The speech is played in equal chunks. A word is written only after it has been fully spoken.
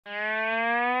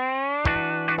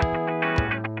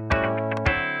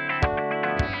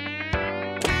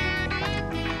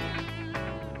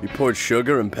poured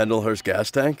sugar in Pendlehurst's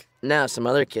gas tank? No, some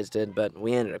other kids did, but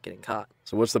we ended up getting caught.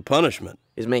 So what's the punishment?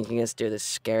 He's making us do this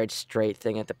scared straight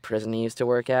thing at the prison he used to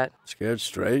work at. Scared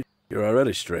straight? You're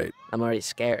already straight. I'm already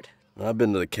scared. I've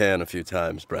been to the can a few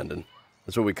times, Brendan.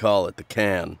 That's what we call it, the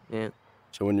can. Yeah.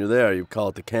 So when you're there, you call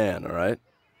it the can, all right?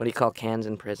 What do you call cans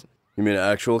in prison? You mean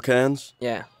actual cans?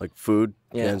 Yeah. Like food?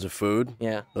 Yeah. Cans of food?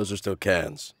 Yeah. Those are still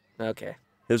cans. Okay.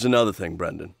 Here's another thing,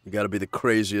 Brendan. You gotta be the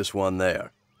craziest one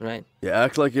there. Right. You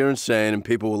act like you're insane and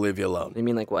people will leave you alone. You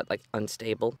mean like what? Like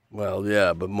unstable? Well,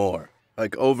 yeah, but more.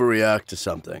 Like overreact to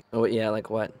something. Oh, yeah, like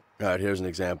what? All right, here's an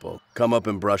example. Come up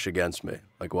and brush against me.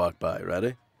 Like walk by.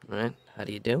 Ready? All right. How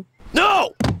do you do?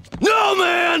 No! No,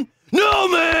 man! No,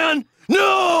 man!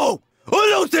 No! I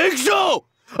don't think so!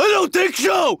 I don't think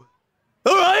so!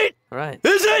 All right? All right.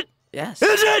 Is it? Yes.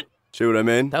 Is it? See what I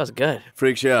mean? That was good.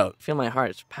 Freaks you out. I feel my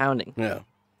heart is pounding. Yeah.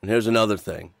 And here's another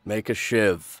thing. Make a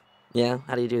shiv. Yeah?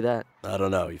 How do you do that? I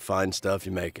don't know. You find stuff,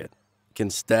 you make it. You can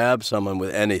stab someone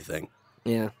with anything.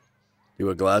 Yeah. You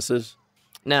wear glasses?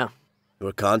 No. You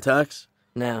wear contacts?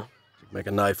 No. Make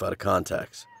a knife out of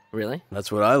contacts. Really?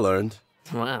 That's what I learned.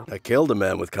 Wow. I killed a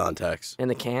man with contacts. In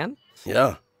the can?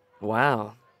 Yeah.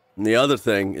 Wow. And the other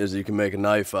thing is you can make a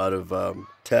knife out of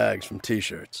tags from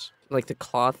T-shirts. Like the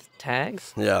cloth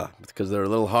tags? Yeah, because they're a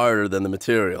little harder than the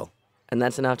material. And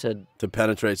that's enough to... To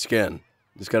penetrate skin.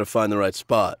 You just gotta find the right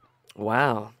spot.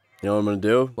 Wow. You know what I'm gonna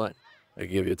do? What? I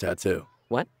can give you a tattoo.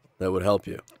 What? That would help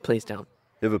you. Please don't.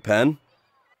 You have a pen?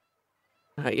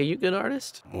 Are you a good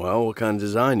artist? Well, what kind of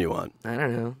design you want? I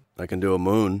don't know. I can do a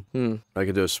moon. I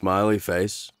can do a smiley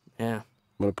face. Yeah. I'm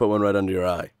gonna put one right under your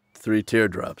eye. 3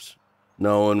 teardrops.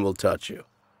 No one will touch you.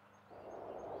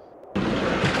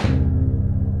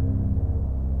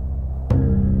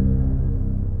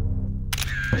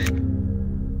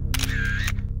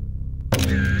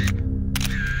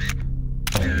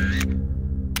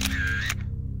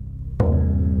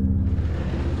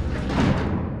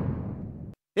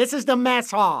 This is the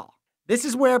mess hall. This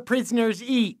is where prisoners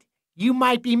eat. You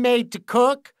might be made to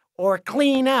cook or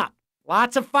clean up.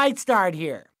 Lots of fights start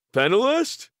here.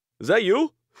 Panelist? Is that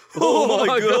you? Oh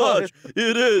my gosh,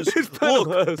 it is. It's Look,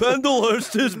 Pendlehurst.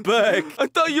 Pendlehurst is back. I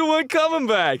thought you weren't coming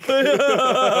back. Hey,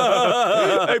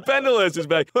 Pendlehurst is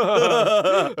back.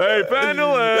 Hey,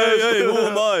 Pendlehurst. Hey, who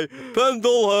am I?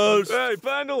 Pendlehurst. Hey,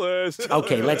 Pendlehurst.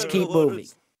 Okay, let's keep moving.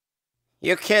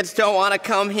 You kids don't want to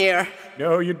come here.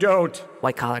 No, you don't.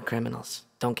 White-collar criminals.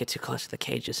 Don't get too close to the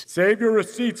cages. Save your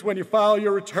receipts when you file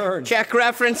your return. Check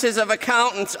references of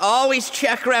accountants. Always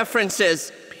check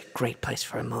references. Be a great place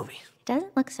for a movie. It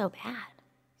doesn't look so bad.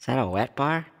 Is that a wet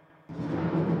bar?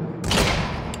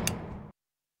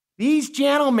 These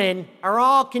gentlemen are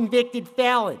all convicted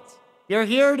felons. They're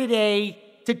here today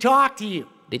to talk to you.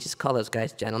 Did you just call those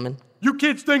guys gentlemen? You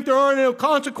kids think there aren't any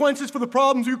consequences for the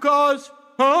problems you cause?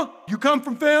 Huh? You come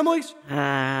from families?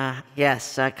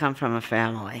 Yes, I come from a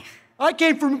family. I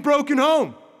came from a broken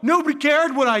home. Nobody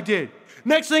cared what I did.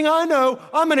 Next thing I know,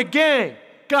 I'm in a gang.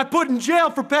 Got put in jail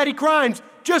for petty crimes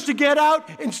just to get out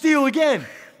and steal again.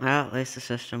 Well, at least the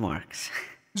system works.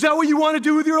 Is that what you want to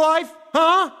do with your life?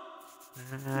 Huh?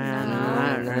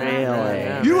 Not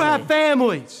really. You have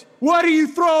families. What are you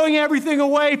throwing everything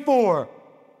away for?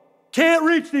 Can't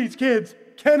reach these kids.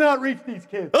 Cannot reach these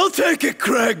kids. I'll take it,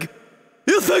 Craig.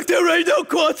 You think there ain't no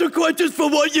consequences for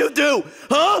what you do,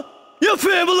 huh? Your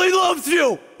family loves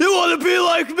you. You want to be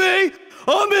like me?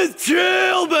 I'm in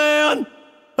jail, man.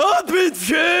 I'm in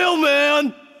jail,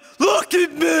 man. Look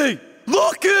at me.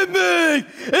 Look at me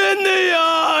in the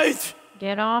eyes.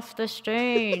 Get off the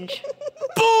stage.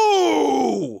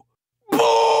 Boo! Boo!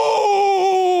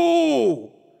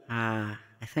 I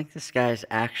think this guy's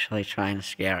actually trying to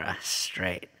scare us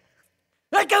straight.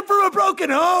 I come from a broken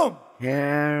home.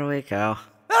 Here we go.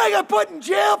 Then I got put in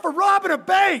jail for robbing a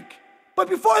bank. But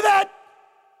before that...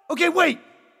 Okay, wait.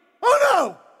 Oh,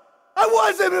 no. I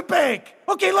was in a bank.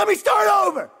 Okay, let me start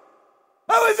over.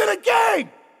 I was in a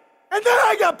gang. And then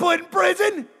I got put in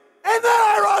prison. And then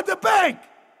I robbed the bank.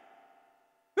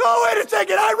 Oh, wait a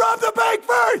second. I robbed the bank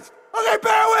first. Okay,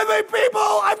 bear with me,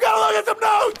 people. I've got to look at some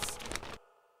notes.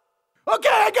 Okay,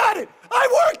 I got it. I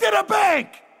worked in a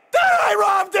bank. Then I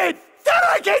robbed it. Then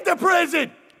I came to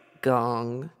prison.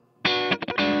 Gong.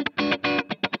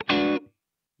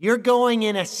 You're going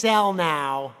in a cell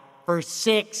now for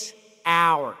 6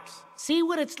 hours. See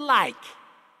what it's like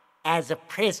as a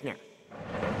prisoner.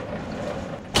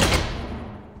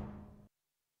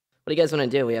 What do you guys want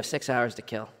to do? We have 6 hours to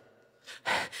kill.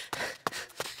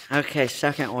 Okay,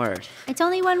 second word. It's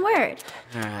only one word.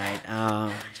 All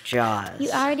right, Jaws. You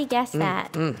already guessed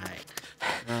that. All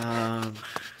right.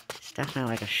 It's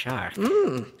definitely like a shark.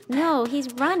 No,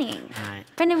 he's running. Right.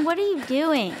 Brendan, what are you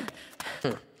doing?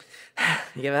 You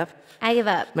give up? I give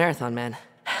up. Marathon Man.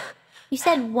 You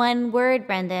said one word,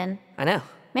 Brendan. I know.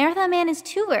 Marathon Man is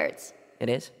 2 words. It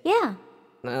is? Yeah,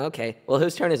 Okay. Well,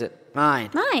 whose turn is it? Mine.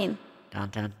 mine. Dun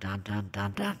dun dun dun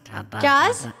dun dun dun dun.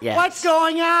 Jaws? Yes. What's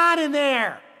going on in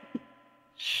there?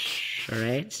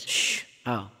 Charades? Shh.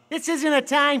 Oh. This isn't a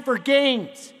time for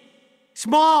games.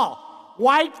 Small,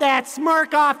 wipe that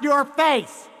smirk off your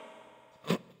face.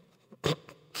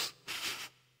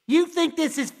 You think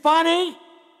this is funny?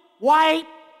 Wipe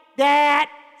that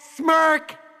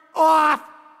smirk off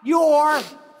your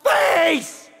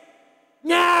face!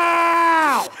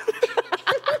 Now!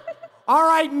 All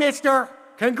right, mister.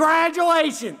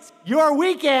 Congratulations. Your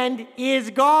weekend is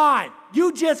gone.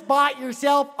 You just bought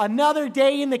yourself another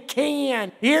day in the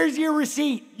can. Here's your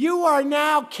receipt. You are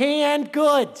now canned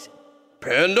goods.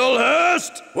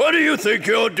 Pendelhurst, what do you think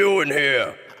you're doing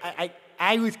here?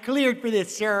 I was cleared for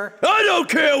this, sir. I don't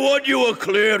care what you were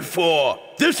cleared for.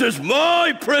 This is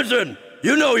my prison.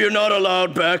 You know you're not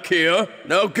allowed back here.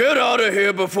 Now get out of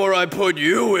here before I put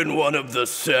you in one of the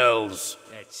cells.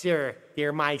 Sir,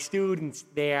 they're my students.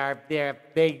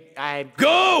 I...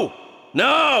 Go!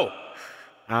 Now!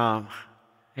 Are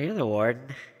you the warden?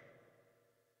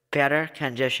 Better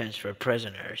conditions for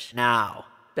prisoners now.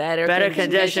 Better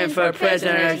condition for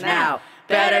prisoners now.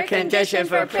 Better condition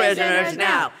for prisoners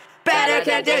now. Better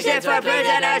conditions for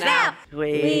prisoners now.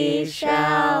 We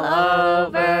shall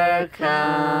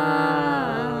overcome.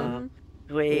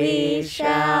 We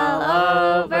shall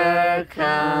overcome.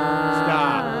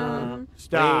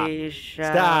 Stop. We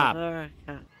shall Stop.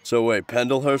 overcome. So wait,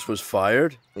 Pendelhurst was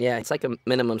fired? Yeah, it's like a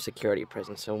minimum security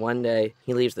prison. So one day,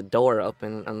 he leaves the door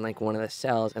open on like one of the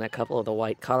cells, and a couple of the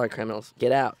white-collar criminals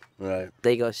get out. Right.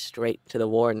 They go straight to the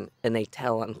warden, and they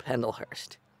tell on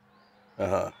Pendelhurst.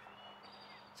 Uh-huh.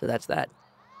 So that's that.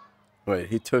 Wait,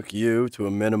 he took you to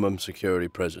a minimum security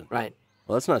prison. Right.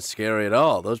 Well, that's not scary at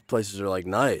all. Those places are like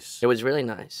nice. It was really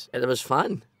nice. It was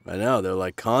fun. I know, they're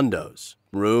like condos.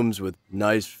 Rooms with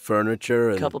nice furniture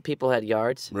A and... couple people had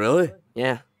yards. Really?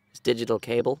 Yeah. It's digital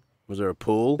cable. Was there a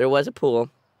pool? There was a pool.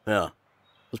 Yeah.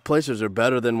 Those places are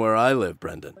better than where I live,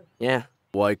 Brendan. Yeah.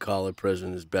 White-collar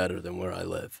prison is better than where I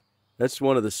live. That's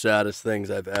one of the saddest things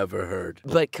I've ever heard.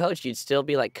 But, Coach, you'd still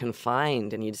be, like,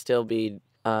 confined, and you'd still be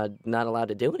not allowed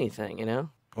to do anything, you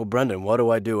know? Well, Brendan, what do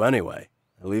I do anyway?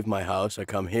 I leave my house, I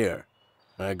come here,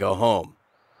 and I go home.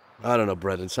 I don't know,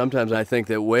 Brendan. Sometimes I think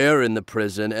that we're in the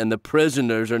prison and the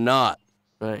prisoners are not.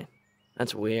 Right.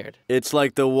 That's weird. It's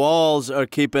like the walls are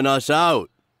keeping us out.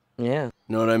 Yeah.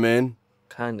 Know what I mean?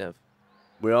 Kind of.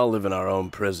 We all live in our own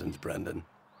prisons, Brendan.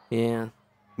 Yeah.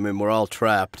 I mean, we're all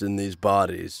trapped in these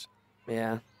bodies.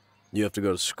 Yeah. You have to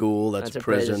go to school, that's a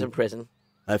prison. It's a prison.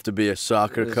 I have to be a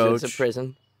soccer coach. It's a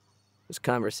prison. It's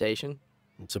conversation.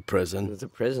 It's a prison. It's a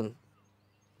prison.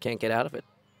 Can't get out of it.